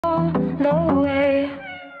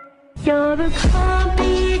You're a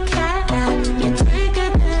copycat. You take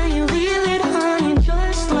it and you leave it on you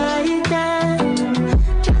just like that.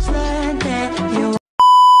 Just like that. You're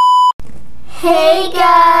Hey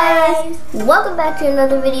guys! Welcome back to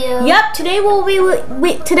another video. Yep, today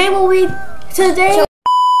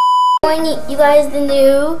showing you guys the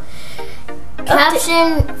new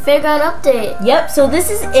Caption Fairground update. Yep, so this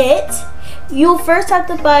is it. You first have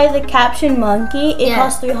to buy the Capuchin Monkey. It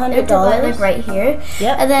costs $300. You have to buy, like, right here.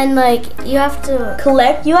 Yep. And then you have to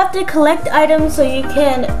collect items so you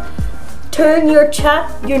can turn your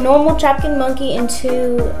normal Capuchin Monkey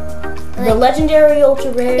into the legendary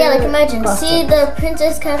ultra rare. Yeah, like imagine. costume. See the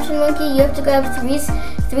Princess Capuchin Monkey? You have to grab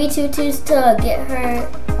three tutus to get her,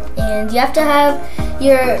 and you have to have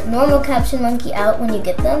your normal Capuchin Monkey out when you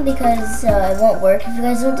get them because it won't work if you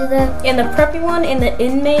guys don't do that. And the preppy one and the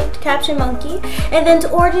inmate Capuchin Monkey. And then in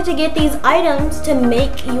order to get these items to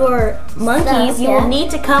make your monkeys, you will need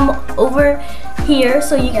to come over here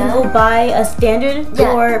so you can go buy a standard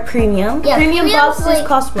or premium. Yeah, premium boxes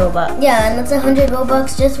cost Robux. Yeah, and that's 100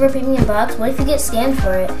 Robux just for a premium box. What if you get scammed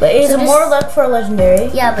for it? But it's more luck for a legendary.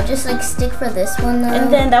 Yeah, but just stick for this one though.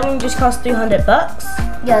 And then that one just costs $300.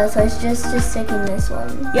 Yeah, so it's just sticking this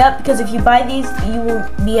one. Yep, because if you buy these, you will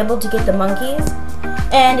be able to get the monkeys.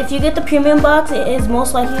 And if you get the premium box, it is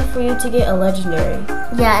most likely for you to get a legendary.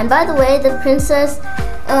 Yeah, and by the way, the Princess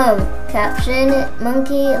Capuchin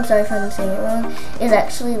Monkey, I'm sorry if I'm saying it wrong, is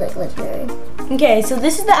actually legendary. Okay, so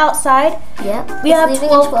this is the outside. Yep. We have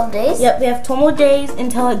leaving in 12 days. Yep, we have 12 more days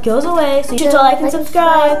until it goes away. So you should like and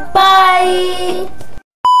subscribe. Bye!